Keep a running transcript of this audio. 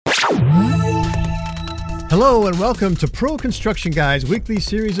Hello and welcome to Pro Construction Guy's weekly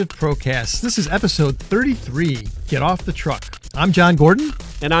series of Procasts. This is episode 33, Get Off the Truck. I'm John Gordon.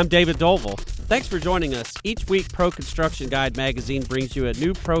 And I'm David Dolville. Thanks for joining us. Each week, Pro Construction Guide magazine brings you a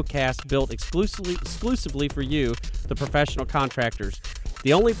new Procast built exclusively for you, the professional contractors.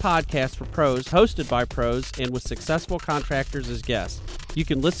 The only podcast for pros, hosted by pros, and with successful contractors as guests. You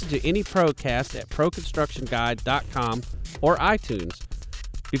can listen to any Procast at proconstructionguide.com or iTunes.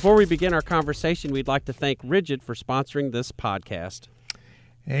 Before we begin our conversation, we'd like to thank Rigid for sponsoring this podcast.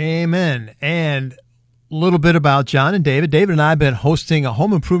 Amen. And a little bit about John and David. David and I have been hosting a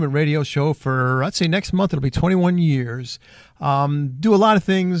home improvement radio show for, I'd say next month, it'll be 21 years. Do a lot of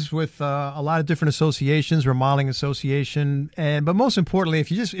things with a lot of different associations, remodeling association. But most importantly,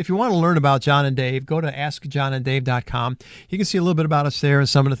 if you want to learn about John and Dave, go to askjohnanddave.com. You can see a little bit about us there and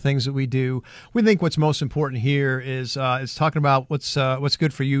some of the things that we do. We think what's most important here is talking about what's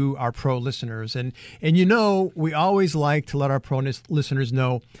good for you, our pro listeners. And you know, we always like to let our pro listeners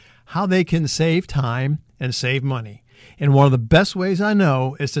know how they can save time and save money. And one of the best ways I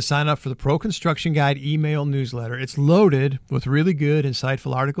know is to sign up for the Pro Construction Guide email newsletter. It's loaded with really good,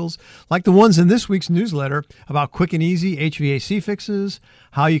 insightful articles like the ones in this week's newsletter about quick and easy HVAC fixes,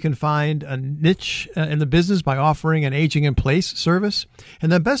 how you can find a niche in the business by offering an aging-in-place service. And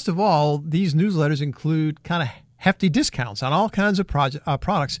then best of all, these newsletters include kind of hefty discounts on all kinds of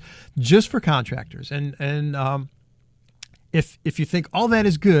products just for contractors. And if you think all that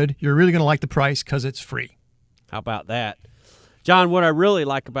is good, you're really going to like the price because it's free. How about that? John, what I really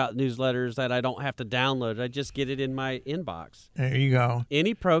like about newsletters is that I don't have to download it. I just get it in my inbox. There you go.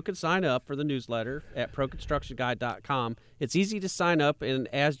 Any pro can sign up for the newsletter at proconstructionguide.com. It's easy to sign up, and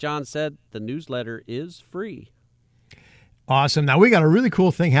as John said, the newsletter is free. Awesome. Now, we got a really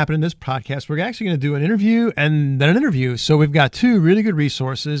cool thing happening in this podcast. We're actually going to do an interview and then an interview. So we've got two really good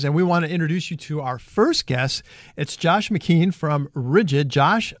resources, and we want to introduce you to our first guest. It's Josh McKean from Rigid.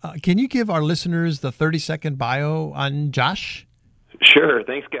 Josh, can you give our listeners the 30-second bio on Josh? Sure.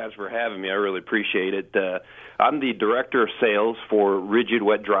 Thanks, guys, for having me. I really appreciate it. I'm the director of sales for Rigid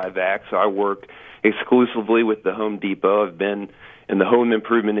Wet Dry Vac, so I work exclusively with the Home Depot. I've been in the home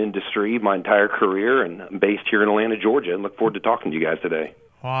improvement industry my entire career, and I'm based here in Atlanta, Georgia, and look forward to talking to you guys today.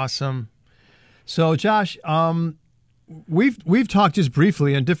 Awesome. So, Josh, we've talked just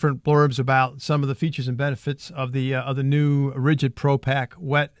briefly in different blurbs about some of the features and benefits of the new Rigid ProPack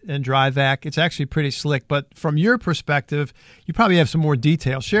Wet and Dry Vac. It's actually pretty slick, but from your perspective, you probably have some more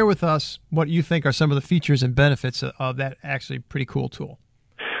detail. Share with us what you think are some of the features and benefits of that actually pretty cool tool.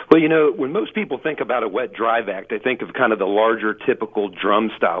 Well, you know, when most people think about a wet dry vac, they think of kind of the larger, typical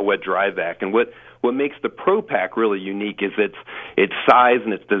drum-style wet dry vac. And what makes the ProPack really unique is its size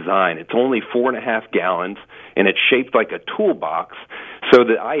and its design. It's only 4.5 gallons, and it's shaped like a toolbox. So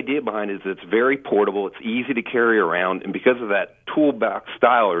the idea behind it is it's very portable, it's easy to carry around, and because of that toolbox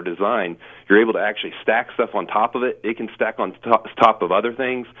style or design, you're able to actually stack stuff on top of it. It can stack on top of other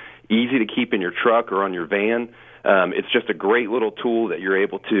things, easy to keep in your truck or on your van. It's just a great little tool that you're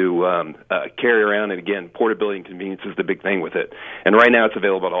able to carry around, and again, portability and convenience is the big thing with it. And right now it's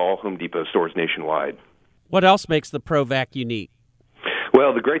available at all Home Depot stores nationwide. What else makes the ProVac unique?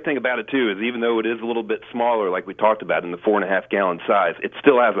 Well, the great thing about it, too, is even though it is a little bit smaller, like we talked about in the 4.5-gallon size, it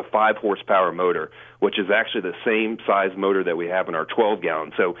still has a 5-horsepower motor, which is actually the same size motor that we have in our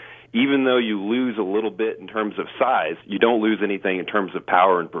 12-gallon. So even though you lose a little bit in terms of size, you don't lose anything in terms of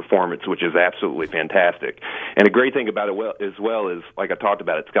power and performance, which is absolutely fantastic. And a great thing about it as well is, like I talked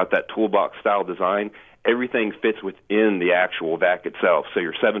about, it's got that toolbox-style design. Everything fits within the actual vac itself. So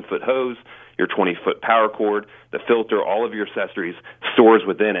your 7-foot hose, your 20-foot power cord, the filter, all of your accessories stores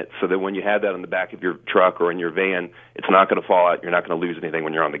within it so that when you have that on the back of your truck or in your van, it's not going to fall out. You're not going to lose anything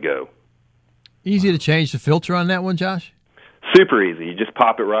when you're on the go. Easy to change the filter on that one, Josh? Super easy. You just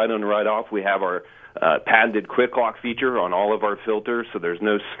pop it right on and right off. We have our patented quick lock feature on all of our filters, so there's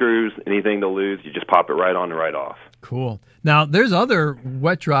no screws, anything to lose. You just pop it right on and right off. Cool. Now, there's other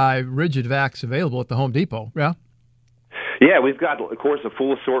wet-dry rigid vacs available at the Home Depot, yeah? Yeah, we've got, of course, a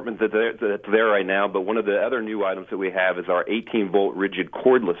full assortment that's there right now, but one of the other new items that we have is our 18-volt rigid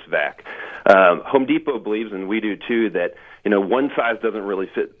cordless vac. Home Depot believes, and we do too, that one size doesn't really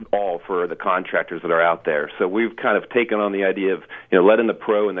fit all for the contractors that are out there. So we've kind of taken on the idea of letting the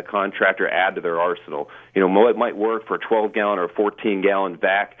pro and the contractor add to their arsenal. What might work for a 12-gallon or a 14-gallon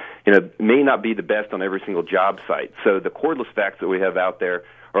vac, may not be the best on every single job site. So the cordless vacs that we have out there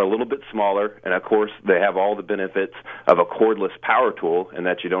are a little bit smaller, and of course they have all the benefits of a cordless power tool in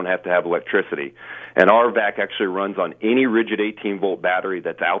that you don't have to have electricity. And our vac actually runs on any rigid 18-volt battery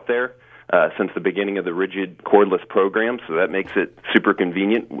that's out there. since the beginning of the rigid cordless program, so that makes it super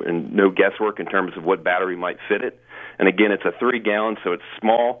convenient and no guesswork in terms of what battery might fit it. And again, it's a 3-gallon, so it's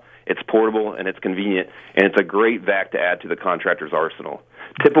small, it's portable, and it's convenient, and it's a great vac to add to the contractor's arsenal.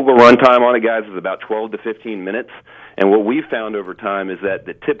 Typical runtime on it, guys, is about 12 to 15 minutes, and what we've found over time is that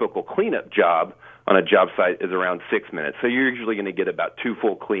the typical cleanup job on a job site is around 6 minutes, so you're usually going to get about 2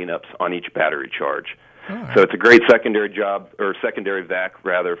 full cleanups on each battery charge. Right. So it's a great secondary vac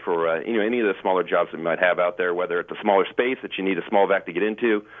rather for any of the smaller jobs that you might have out there, whether it's a smaller space that you need a small vac to get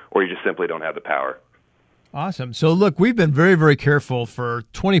into, or you just simply don't have the power. Awesome. So look, we've been very, very careful for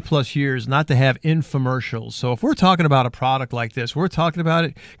 20 plus years not to have infomercials. So if we're talking about a product like this, we're talking about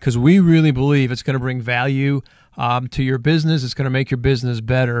it because we really believe it's going to bring value to your business. It's going to make your business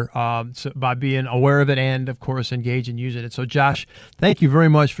better so by being aware of it and, of course, engage and using it. So, Josh, thank you very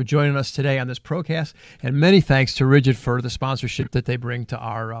much for joining us today on this Procast, and many thanks to Rigid for the sponsorship that they bring to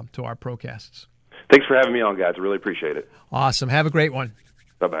our Procasts. Thanks for having me on, guys. I really appreciate it. Awesome. Have a great one.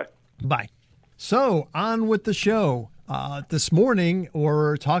 Bye-bye. Bye. So, on with the show. This morning,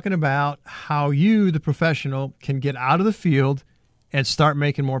 we're talking about how you, the professional, can get out of the field and start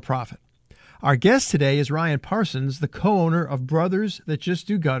making more profit. Our guest today is Ryan Parsons, the co-owner of Brothers That Just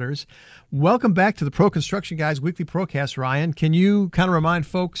Do Gutters. Welcome back to the Pro Construction Guys Weekly Procast, Ryan. Can you kind of remind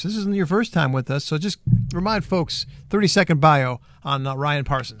folks, this isn't your first time with us, so just remind folks, 30-second bio on Ryan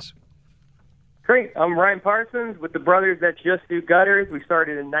Parsons. Great. I'm Ryan Parsons with the Brothers That Just Do Gutters. We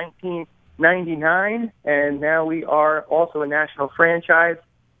started in 1999, and now we are also a national franchise.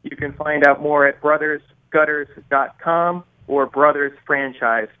 You can find out more at brothersgutters.com or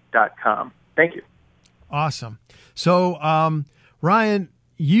brothersfranchise.com. Thank you. Awesome. So, Ryan,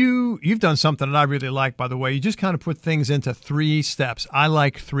 you've done something that I really like, by the way. You just kind of put things into 3 steps. I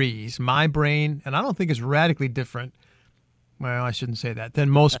like 3s. My brain, and I don't think it's radically different. Well, I shouldn't say that. Than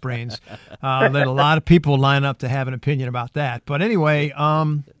most brains. That a lot of people line up to have an opinion about that. But anyway,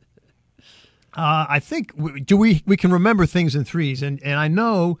 I think we can remember things in 3s. And I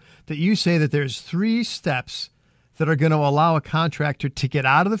know that you say that there's 3 steps that are going to allow a contractor to get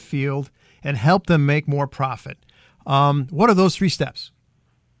out of the field and help them make more profit. What are those 3 steps?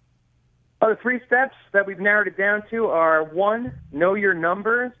 The 3 steps that we've narrowed it down to are 1, know your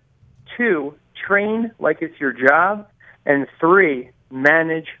numbers, 2, train like it's your job, and 3,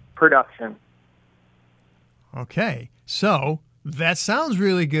 manage production. Okay, so that sounds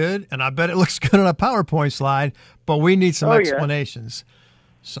really good, and I bet it looks good on a PowerPoint slide, but we need some explanations.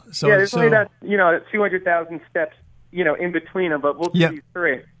 So there's only that 200,000 steps, in between them, but we'll do these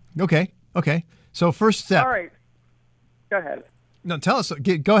 3. Okay. So first step. All right. Go ahead. No, tell us.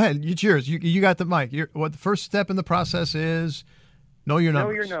 Go ahead. It's yours. You got the mic. What the first step in the process is? Know your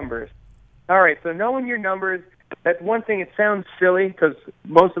numbers. Know your numbers. All right. So knowing your numbers, that's one thing. It sounds silly because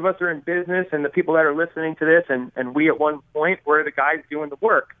most of us are in business, and the people that are listening to this, and we at one point were the guys doing the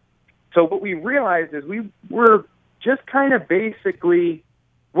work. So what we realized is we were just kind of basically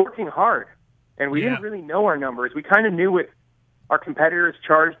working hard, and we didn't really know our numbers. We kind of knew what our competitors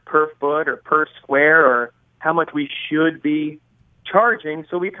charged per foot or per square or how much we should be charging.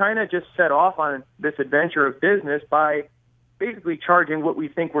 So we kind of just set off on this adventure of business by basically charging what we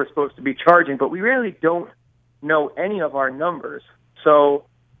think we're supposed to be charging, but we really don't know any of our numbers. So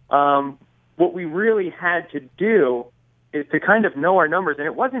what we really had to do is to kind of know our numbers, and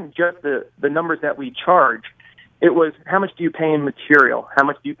it wasn't just the numbers that we charge. It was how much do you pay in material? How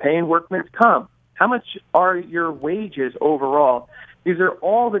much do you pay in workman's comp? How much are your wages overall? These are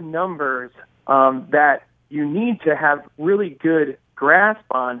all the numbers that you need to have really good grasp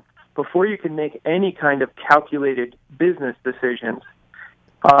on before you can make any kind of calculated business decisions.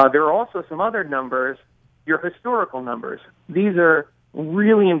 There are also some other numbers, your historical numbers. These are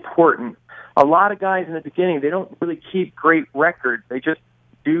really important. A lot of guys in the beginning, they don't really keep great records. They just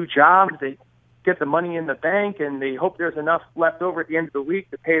do jobs, they get the money in the bank, and they hope there's enough left over at the end of the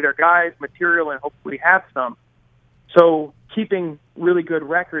week to pay their guys material and hopefully have some. So keeping really good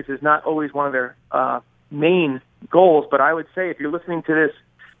records is not always one of their main goals, but I would say if you're listening to this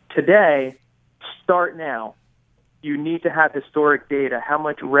today, start now. You need to have historic data. How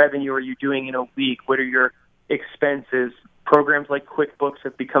much revenue are you doing in a week? What are your expenses? Programs like QuickBooks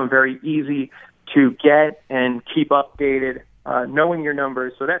have become very easy to get and keep updated, knowing your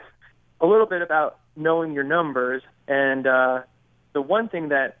numbers. So that's a little bit about knowing your numbers. And the one thing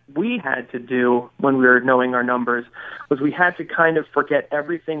that we had to do when we were knowing our numbers was we had to kind of forget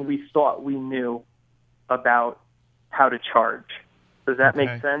everything we thought we knew about how to charge. Does that make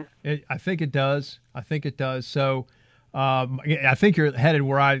sense? I think it does. So I think you're headed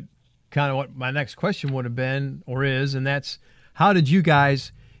where I kind of what my next question would have been or is, and that's how did you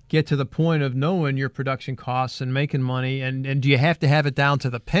guys get to the point of knowing your production costs and making money? And do you have to have it down to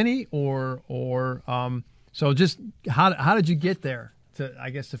the penny, or so just how did you get there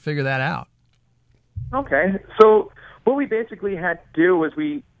to figure that out? Okay, so what we basically had to do was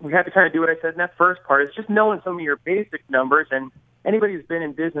we had to kind of do what I said in that first part. It's just knowing some of your basic numbers, and anybody who's been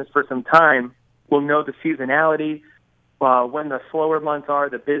in business for some time will know the seasonality, when the slower months are,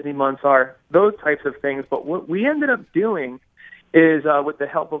 the busy months are, those types of things. But what we ended up doing is, with the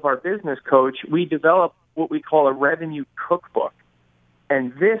help of our business coach, we developed what we call a revenue cookbook.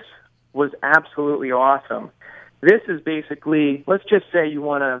 And this was absolutely awesome. This is basically, let's just say you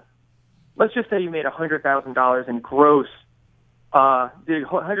made $100,000 in gross, did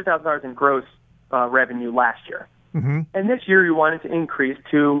 $100,000 in gross revenue last year. Mm-hmm. And this year you wanted to increase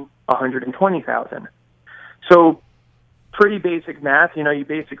to $120,000. So pretty basic math. You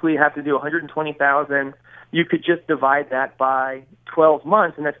basically have to do $120,000. You could just divide that by 12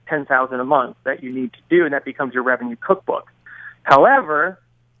 months, and that's $10,000 a month that you need to do, and that becomes your revenue cookbook. However,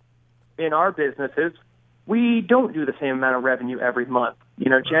 in our businesses, we don't do the same amount of revenue every month.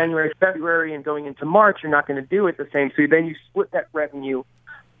 January, February, and going into March, you're not going to do it the same. So then you split that revenue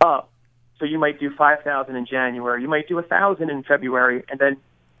up. So you might do $5,000 in January, you might do $1,000 in February, and then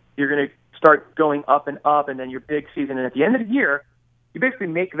you're going to start going up, and then your big season. And at the end of the year, you basically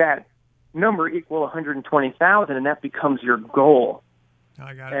make that number equal $120,000, and that becomes your goal.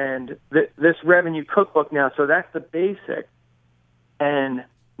 I got it. And this revenue cookbook now, so that's the basic. And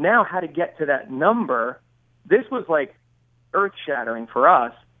now how to get to that number, this was like earth-shattering for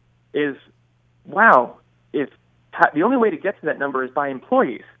us, is, wow, the only way to get to that number is by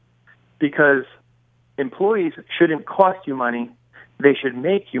employees, because employees shouldn't cost you money, they should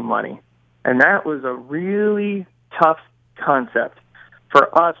make you money. And that was a really tough concept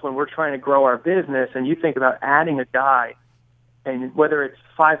for us when we're trying to grow our business. And you think about adding a guy, and whether it's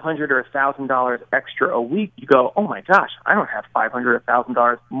 $500 or $1,000 extra a week, you go, oh my gosh, I don't have $500 or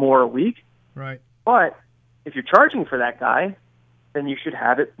 $1,000 more a week. Right. But if you're charging for that guy, then you should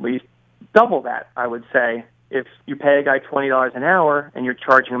have at least double that, I would say. If you pay a guy $20 an hour and you're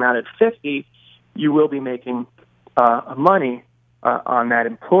charging him out at $50, you will be making money on that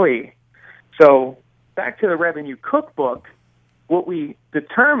employee. So back to the revenue cookbook, what we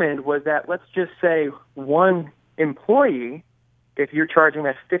determined was that, let's just say one employee, if you're charging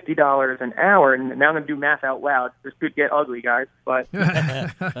at $50 an hour, and now I'm going to do math out loud. This could get ugly, guys. But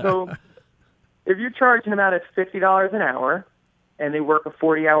so if you're charging them out at $50 an hour and they work a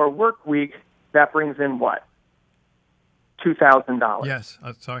 40-hour work week, that brings in what? $2,000. Yes.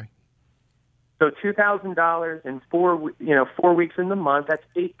 Sorry. So $2,000 in 4 weeks in the month, that's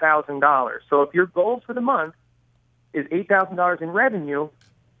 $8,000. So if your goal for the month is $8,000 in revenue,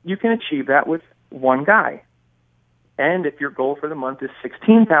 you can achieve that with one guy. And if your goal for the month is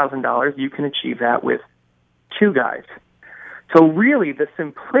 $16,000, you can achieve that with two guys. So really, the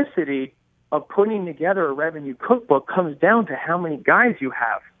simplicity of putting together a revenue cookbook comes down to how many guys you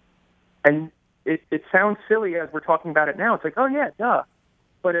have. And it sounds silly as we're talking about it now. It's like, oh yeah, duh.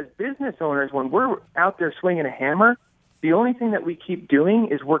 But as business owners, when we're out there swinging a hammer, the only thing that we keep doing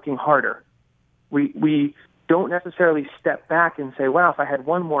is working harder. We don't necessarily step back and say, wow, if I had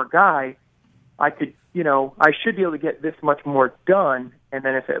one more guy, I could, I should be able to get this much more done. And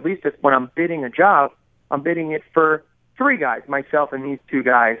then if when I'm bidding a job, I'm bidding it for 3 guys, myself and these 2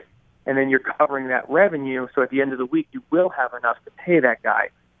 guys. And then you're covering that revenue. So at the end of the week, you will have enough to pay that guy.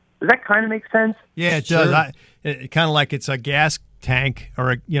 Does that kind of make sense? Yeah, it does. It kind of like it's a gas tank, or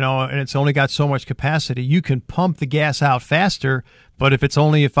and it's only got so much capacity. You can pump the gas out faster, but if it's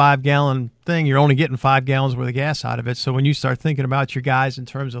only a 5-gallon thing, you're only getting 5 gallons worth of gas out of it. So when you start thinking about your guys in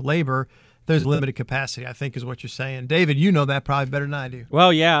terms of labor, there's limited capacity, I think, is what you're saying. David, you know that probably better than I do.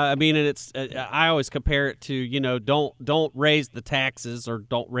 Well, yeah, I mean, and it's I always compare it to don't raise the taxes or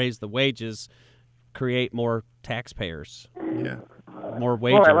don't raise the wages, create more taxpayers. Yeah, more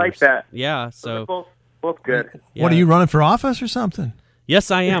wage earners. I like that. Yeah, so both good. Yeah. What, are you running for office or something? Yes,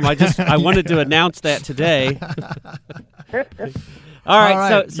 I am. I wanted to announce that today. All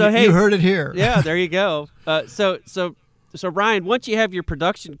right. So hey, you heard it here. Yeah, there you go. So Ryan, once you have your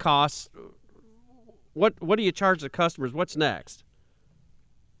production costs, what do you charge the customers? What's next?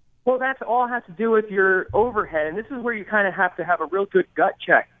 Well, that's all has to do with your overhead, and this is where you kind of have to have a real good gut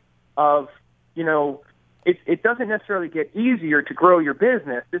check of, it doesn't necessarily get easier to grow your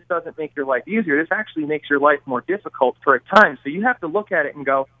business. This doesn't make your life easier. This actually makes your life more difficult for a time. So you have to look at it and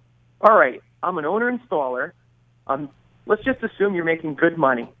go, all right, I'm an owner installer. Let's just assume you're making good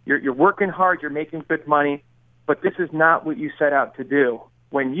money. You're working hard. You're making good money. But this is not what you set out to do.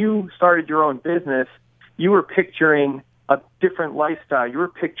 When you started your own business, you were picturing a different lifestyle. You were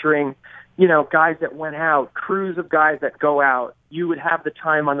picturing, guys that went out, crews of guys that go out. You would have the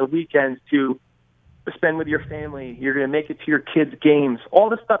time on the weekends to spend with your family. You're going to make it to your kids' games. All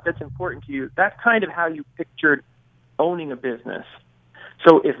the stuff that's important to you. That's kind of how you pictured owning a business.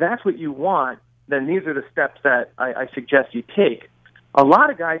 So if that's what you want, then these are the steps that I suggest you take. A lot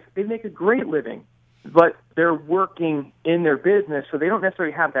of guys, they make a great living, but they're working in their business, so they don't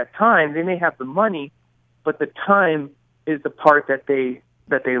necessarily have that time. They may have the money, but the time is the part that they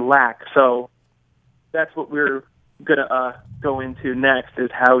lack. So that's what we're going to go into next, is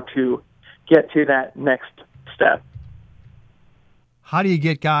how to get to that next step. How do you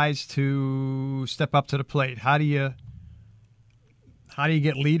get guys to step up to the plate? How do you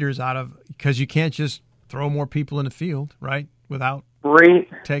get leaders out of, because you can't just throw more people in the field, right, without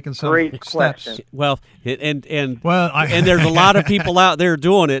taking some steps. Question. Well, and there's a lot of people out there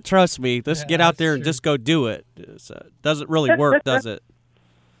doing it. Trust me. Let's get out there and just go do it. It doesn't really work, does it?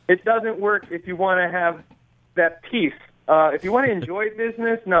 It doesn't work if you want to have that peace. If you want to enjoy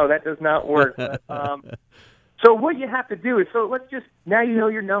business, no, that does not work. So what you have to do is, now you know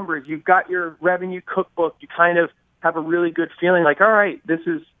your numbers. You've got your revenue cookbook. You kind of have a really good feeling like, all right, this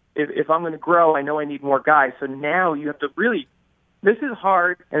is, if I'm going to grow, I know I need more guys. So now you have to really, this is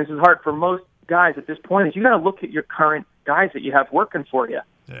hard, and this is hard for most guys at this point, is you got to look at your current guys that you have working for you.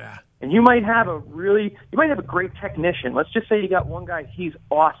 Yeah. And you might have a great technician. Let's just say you got one guy, he's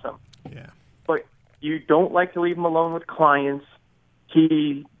awesome. Yeah. But you don't like to leave him alone with clients.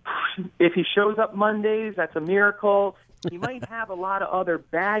 If he shows up Mondays, that's a miracle. He might have a lot of other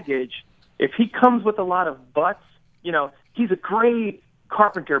baggage. If he comes with a lot of buts, he's a great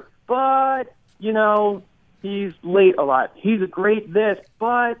carpenter, but, he's late a lot. He's a great this,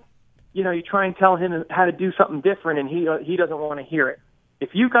 but, you try and tell him how to do something different, and he doesn't want to hear it. If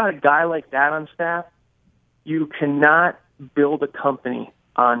you got a guy like that on staff, you cannot build a company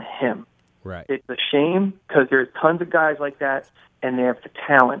on him. Right. It's a shame, because there's tons of guys like that, and they have the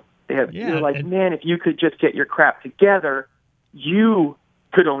talent. You're like, man, if you could just get your crap together, you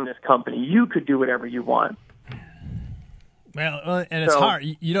could own this company. You could do whatever you want. Well, and it's hard.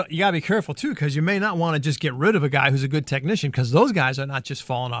 You got to be careful, too, because you may not want to just get rid of a guy who's a good technician, because those guys are not just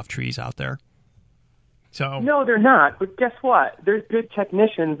falling off trees out there. So no, they're not. But guess what? There's good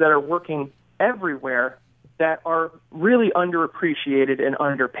technicians that are working everywhere that are really underappreciated and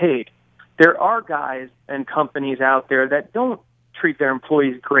underpaid. There are guys and companies out there that don't treat their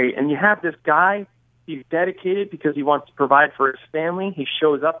employees great. And you have this guy, he's dedicated because he wants to provide for his family. He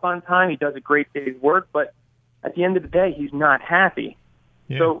shows up on time. He does a great day's work. But at the end of the day, he's not happy.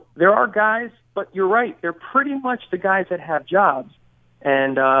 Yeah. So there are guys, but you're right. They're pretty much the guys that have jobs.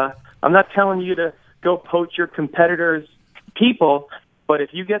 And I'm not telling you to go poach your competitors' people, but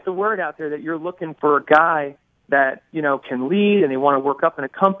if you get the word out there that you're looking for a guy that, can lead, and they want to work up in a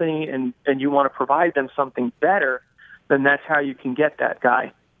company, and you want to provide them something better, then that's how you can get that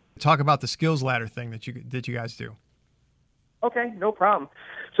guy. Talk about the skills ladder thing that you guys do. Okay, no problem.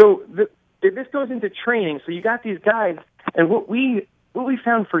 So this goes into training. So you got these guys, and what we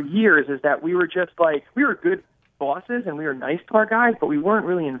found for years is that we were just like, we were good bosses and we were nice to our guys, but we weren't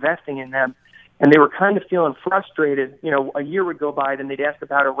really investing in them. And they were kind of feeling frustrated. A year would go by, then they'd ask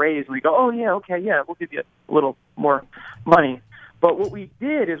about a raise, and we'd go, oh, yeah, okay, yeah, we'll give you a little more money. But what we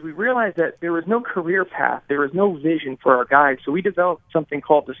did is we realized that there was no career path. There was no vision for our guys. So we developed something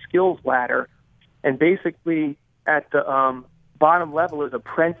called the skills ladder. And basically at the bottom level is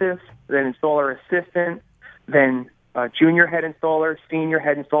apprentice, then installer assistant, then junior head installer, senior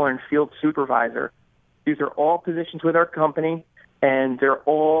head installer, and field supervisor. These are all positions with our company, and they're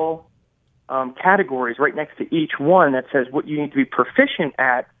all categories right next to each one that says what you need to be proficient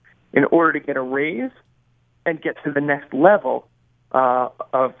at in order to get a raise and get to the next level to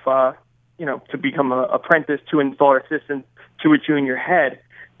become an apprentice, to installer assistant, to a junior head.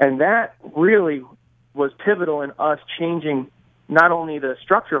 And that really was pivotal in us changing not only the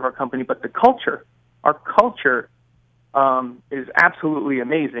structure of our company, but the culture. Our culture is absolutely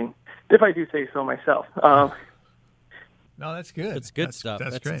amazing, if I do say so myself. No, that's good. That's good stuff.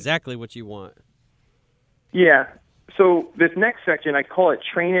 That's great. Exactly what you want. Yeah. So this next section, I call it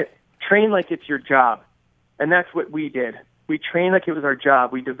train like it's your job. And that's what we did. We trained like it was our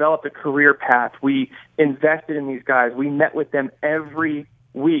job. We developed a career path. We invested in these guys. We met with them every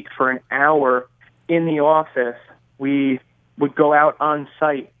week for an hour in the office. We would go out on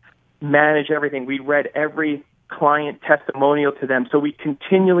site, manage everything. We read every client testimonial to them. So we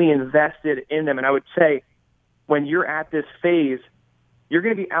continually invested in them. And I would say, when you're at this phase, you're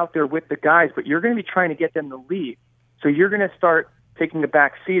going to be out there with the guys, but you're going to be trying to get them to lead. So you're going to start taking the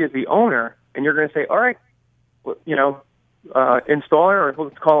back seat as the owner, and you're going to say, all right, installer, or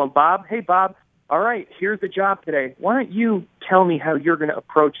let's call him Bob. Hey, Bob, all right, here's the job today. Why don't you tell me how you're going to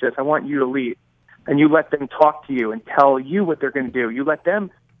approach this? I want you to lead. And you let them talk to you and tell you what they're going to do. You let them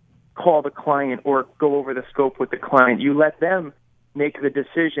call the client or go over the scope with the client. You let them make the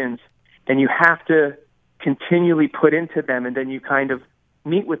decisions, and you have to continually put into them, and then you kind of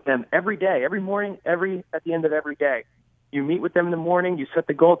meet with them every day, every morning, at the end of every day. You meet with them in the morning, you set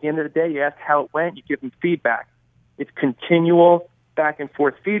the goal. At the end of the day, you ask how it went, you give them feedback. It's continual back and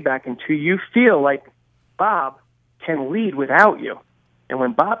forth feedback until you feel like Bob can lead without you. And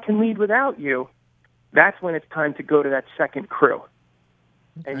when Bob can lead without you, that's when it's time to go to that second crew.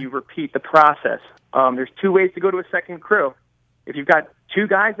 Okay. And you repeat the process. There's two ways to go to a second crew. If you've got two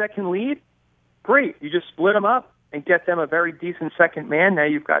guys that can lead, great. You just split them up and get them a very decent second man. Now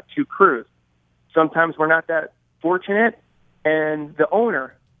you've got two crews. Sometimes we're not that fortunate, and the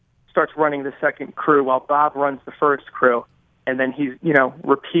owner starts running the second crew while Bob runs the first crew. And then he's,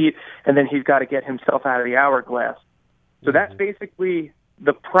 repeat, and then he's got to get himself out of the hourglass. So that's basically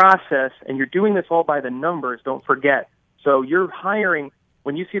the process, and you're doing this all by the numbers, don't forget. So you're hiring,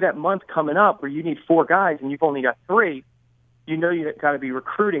 when you see that month coming up where you need 4 guys and you've only got 3, you've got to be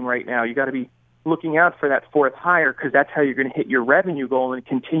recruiting right now. You got to be looking out for that 4th hire, because that's how you're going to hit your revenue goal and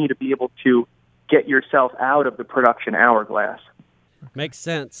continue to be able to get yourself out of the production hourglass. Makes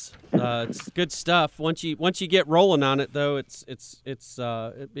sense. It's good stuff. Once you get rolling on it, though, it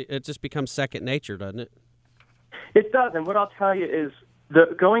just becomes second nature, doesn't it? It does. And what I'll tell you is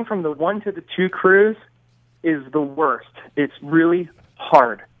going from the 1 to the 2 crews is the worst. It's really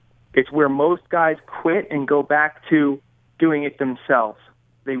hard. It's where most guys quit and go back to doing it themselves.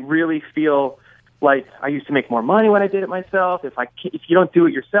 They really feel like, I used to make more money when I did it myself. If you don't do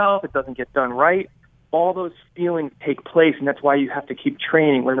it yourself, it doesn't get done right. All those feelings take place, and that's why you have to keep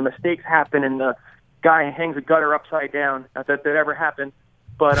training. When the mistakes happen and the guy hangs a gutter upside down, not that that ever happened,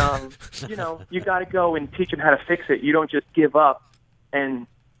 but you got to go and teach them how to fix it. You don't just give up and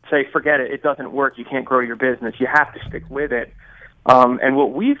say, forget it, it doesn't work, you can't grow your business. You have to stick with it. And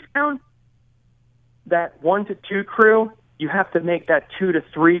what we've found, that 1 to 2 crew, you have to make that 2 to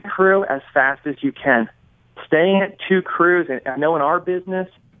 3 crew as fast as you can. Staying at 2 crews, and I know in our business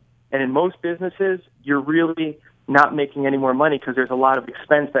and in most businesses, you're really not making any more money because there's a lot of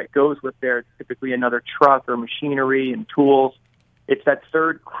expense that goes with there, typically another truck or machinery and tools. It's that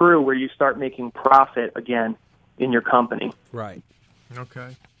 3rd crew where you start making profit again in your company. Right.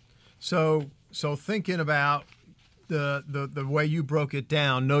 Okay. So thinking about the way you broke it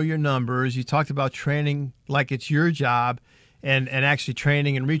down, know your numbers. You talked about training like it's your job, and actually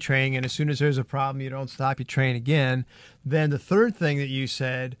training and retraining. And as soon as there's a problem, you don't stop, you train again. Then the third thing that you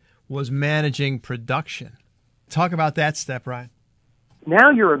said was managing production. Talk about that step, Ryan. Now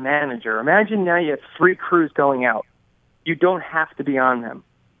you're a manager. Imagine now you have 3 crews going out. You don't have to be on them,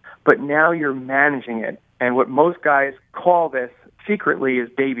 but now you're managing it. And what most guys call this secretly is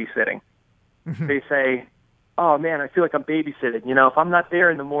babysitting. They say, oh, man, I feel like I'm babysitting. If I'm not there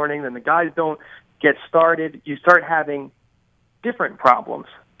in the morning, then the guys don't get started. You start having different problems.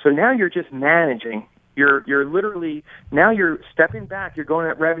 So now you're just managing. You're literally, now you're stepping back. You're going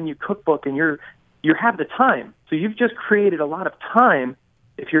at Revenue Cookbook, and you have the time. So you've just created a lot of time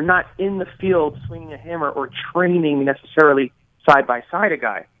if you're not in the field swinging a hammer or training necessarily side by side a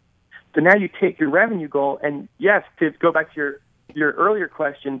guy. So now you take your revenue goal, and yes, to go back to your earlier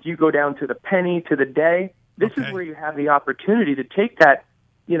questions, you go down to the penny, to the day. This is where you have the opportunity to take that,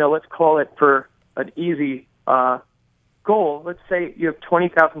 let's call it, for an easy goal. Let's say you have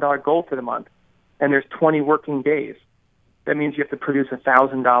 $20,000 goal for the month, and there's 20 working days. That means you have to produce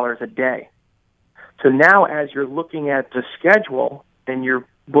 $1,000 a day. So now as you're looking at the schedule and you're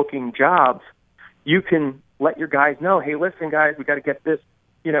booking jobs, you can let your guys know, hey, listen, guys, we got to get this.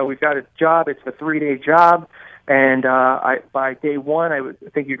 We've got a job. It's a 3-day job, and by day 1, I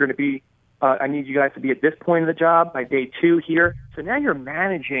think you're going to be. I need you guys to be at this point of the job by day 2 here. So now you're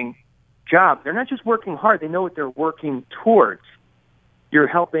managing jobs. They're not just working hard; they know what they're working towards. You're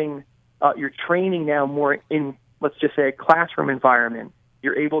helping. You're training now more in, let's just say, a classroom environment.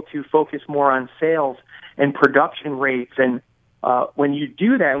 You're able to focus more on sales and production rates. And when you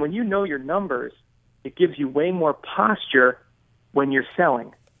do that, when you know your numbers, it gives you way more posture when you're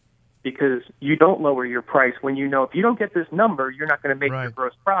selling, because you don't lower your price when you know if you don't get this number, you're not going to make your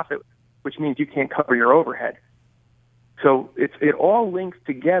gross profit, which means you can't cover your overhead. So it all links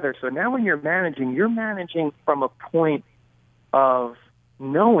together. So now when you're managing from a point of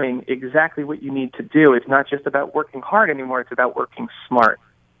knowing exactly what you need to do. It's not just about working hard anymore. It's about working smart.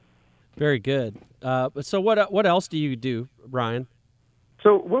 Very good. So what else do you do, Ryan?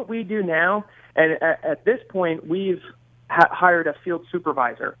 So what we do now, and at this point, we've hired a field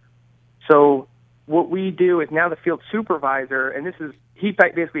supervisor. So what we do is now the field supervisor, and he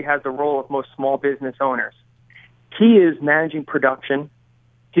basically has the role of most small business owners. He is managing production.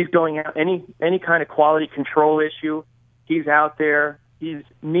 He's going out any kind of quality control issue. He's out there. He's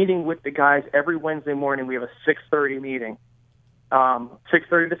meeting with the guys every Wednesday morning. We have a 6:30 meeting,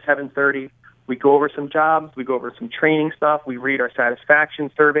 6:30 to 7:30. We go over some jobs. We go over some training stuff. We read our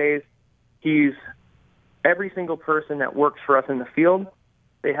satisfaction surveys. Every single person that works for us in the field,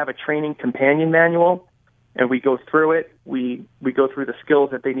 they have a training companion manual, and we go through it. We go through the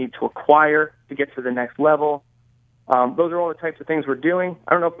skills that they need to acquire to get to the next level. Those are all the types of things we're doing.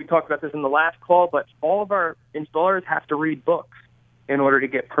 I don't know if we talked about this in the last call, but all of our installers have to read books in order to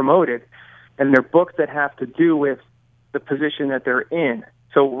get promoted, and they're books that have to do with the position that they're in.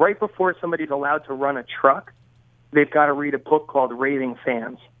 So right before somebody's allowed to run a truck, they've got to read a book called Raving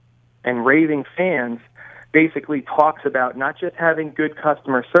Fans. And Raving Fans basically talks about not just having good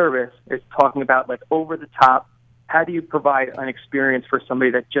customer service, it's talking about like over the top, how do you provide an experience for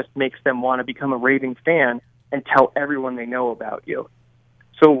somebody that just makes them want to become a raving fan and tell everyone they know about you.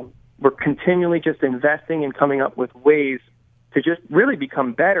 So we're continually just investing and coming up with ways to just really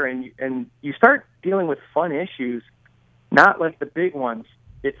become better, and you start dealing with fun issues, not like the big ones.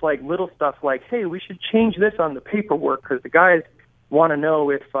 It's like little stuff like, hey, we should change this on the paperwork because the guys want to know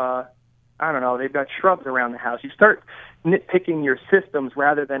if, they've got shrubs around the house. You start nitpicking your systems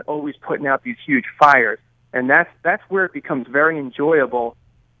rather than always putting out these huge fires. And that's where it becomes very enjoyable.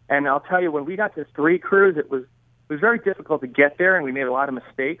 And I'll tell you, when we got to 3 crews, it was very difficult to get there, and we made a lot of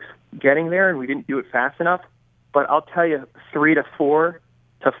mistakes getting there, and we didn't do it fast enough. But I'll tell you, 3 to 4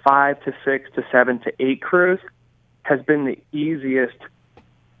 to 5 to 6 to 7 to 8 crews has been the easiest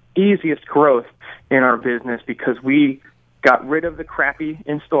growth in our business because we got rid of the crappy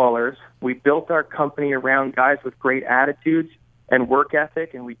installers. We built our company around guys with great attitudes and work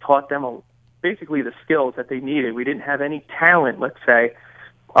ethic, and we taught them basically the skills that they needed. We didn't have any talent, let's say,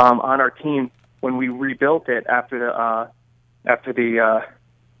 on our team when we rebuilt it after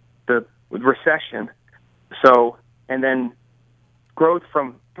the recession. So, and then growth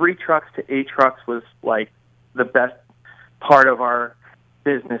from 3 trucks to 8 trucks was like the best part of our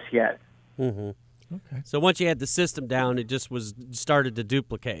business yet. Mm-hmm. Okay. So once you had the system down, it just started to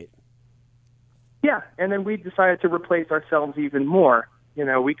duplicate. Yeah, and then we decided to replace ourselves even more.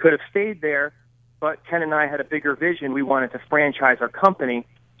 We could have stayed there, but Ken and I had a bigger vision. We wanted to franchise our company.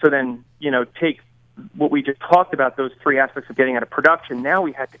 So then, take what we just talked about, those 3 aspects of getting out of production. Now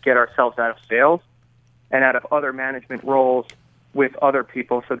we had to get ourselves out of sales and out of other management roles with other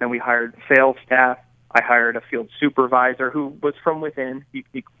people. So then we hired sales staff. I hired a field supervisor who was from within.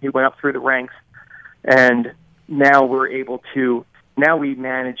 He went up through the ranks. And now now we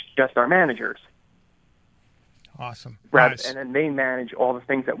manage just our managers. Awesome. Nice. And then they manage all the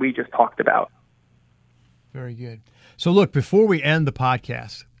things that we just talked about. Very good. So look, before we end the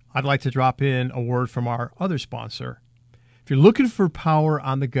podcast, I'd like to drop in a word from our other sponsor. If you're looking for power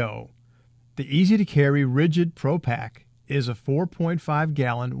on the go, the easy-to-carry Rigid Pro Pack is a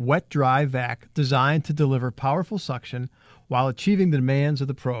 4.5-gallon wet-dry vac designed to deliver powerful suction while achieving the demands of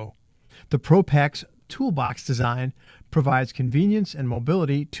the pro. The Pro Pack's toolbox design provides convenience and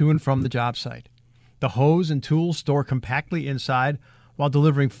mobility to and from the job site. The hose and tools store compactly inside while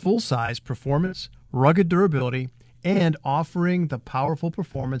delivering full-size performance, rugged durability, and offering the powerful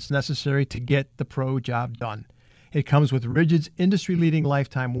performance necessary to get the pro job done. It comes with Rigid's industry-leading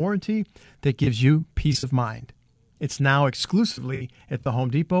lifetime warranty that gives you peace of mind. It's now exclusively at the Home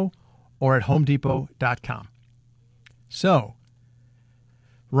Depot or at homedepot.com. So,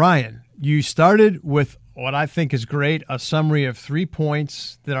 Ryan, you started with what I think is great, a summary of 3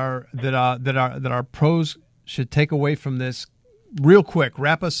 points that our pros should take away from this. Real quick,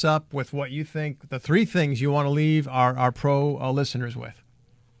 wrap us up with what you think, the 3 things you want to leave our pro listeners with.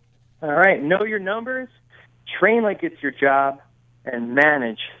 All right. Know your numbers, train like it's your job, and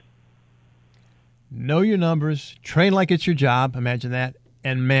manage. Know your numbers, train like it's your job, imagine that,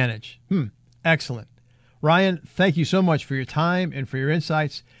 and manage. Excellent. Ryan, thank you so much for your time and for your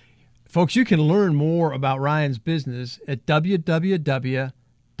insights. Folks, you can learn more about Ryan's business at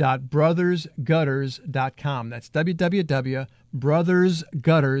www.brothersgutters.com. That's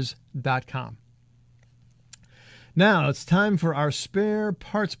www.brothersgutters.com. Now it's time for our spare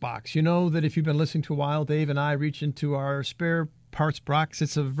parts box. You know that if you've been listening to a while, Dave and I reach into our spare parts box.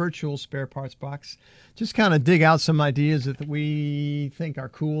 It's a virtual spare parts box. Just kind of dig out some ideas that we think are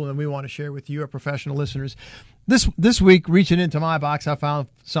cool and we want to share with you, our professional listeners. This week, reaching into my box, I found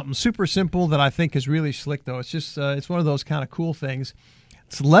something super simple that I think is really slick, though. It's just it's one of those kind of cool things.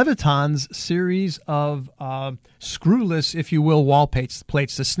 It's Leviton's series of screwless, if you will, wall plates,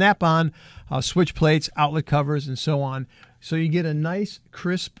 the snap-on switch plates, outlet covers, and so on. So you get a nice,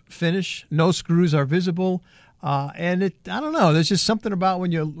 crisp finish. No screws are visible. And I don't know, there's just something about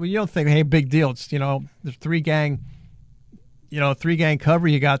when you don't think, hey, big deal. It's, the three-gang cover,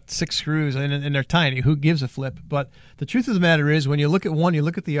 you got 6 screws, and they're tiny. Who gives a flip? But the truth of the matter is, when you look at one, you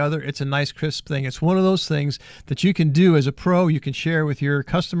look at the other, it's a nice, crisp thing. It's one of those things that you can do as a pro, you can share with your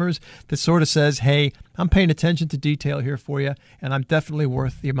customers that sort of says, hey, I'm paying attention to detail here for you, and I'm definitely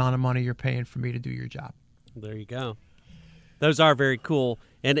worth the amount of money you're paying for me to do your job. There you go. Those are very cool.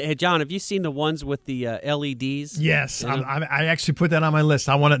 And hey, John, have you seen the ones with the LEDs? Yes, I actually put that on my list.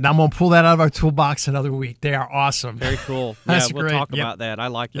 I'm going to pull that out of our toolbox another week. They are awesome. Very cool. That's we'll great. talk about that. I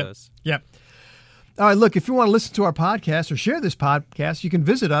like those. Yep. All right, look, if you want to listen to our podcast or share this podcast, you can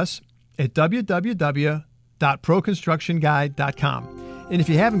visit us at www.proconstructionguide.com. And if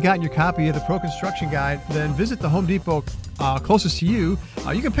you haven't gotten your copy of the Pro Construction Guide, then visit the Home Depot closest to you.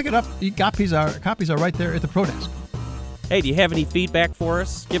 You can pick it up. Copies are right there at the Pro Desk. Hey, do you have any feedback for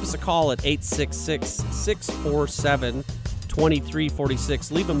us? Give us a call at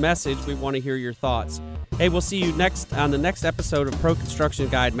 866-647-2346. Leave a message. We want to hear your thoughts. Hey, we'll see you next on the next episode of Pro Construction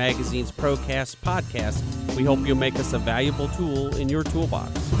Guide Magazine's ProCast podcast. We hope you'll make us a valuable tool in your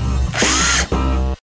toolbox.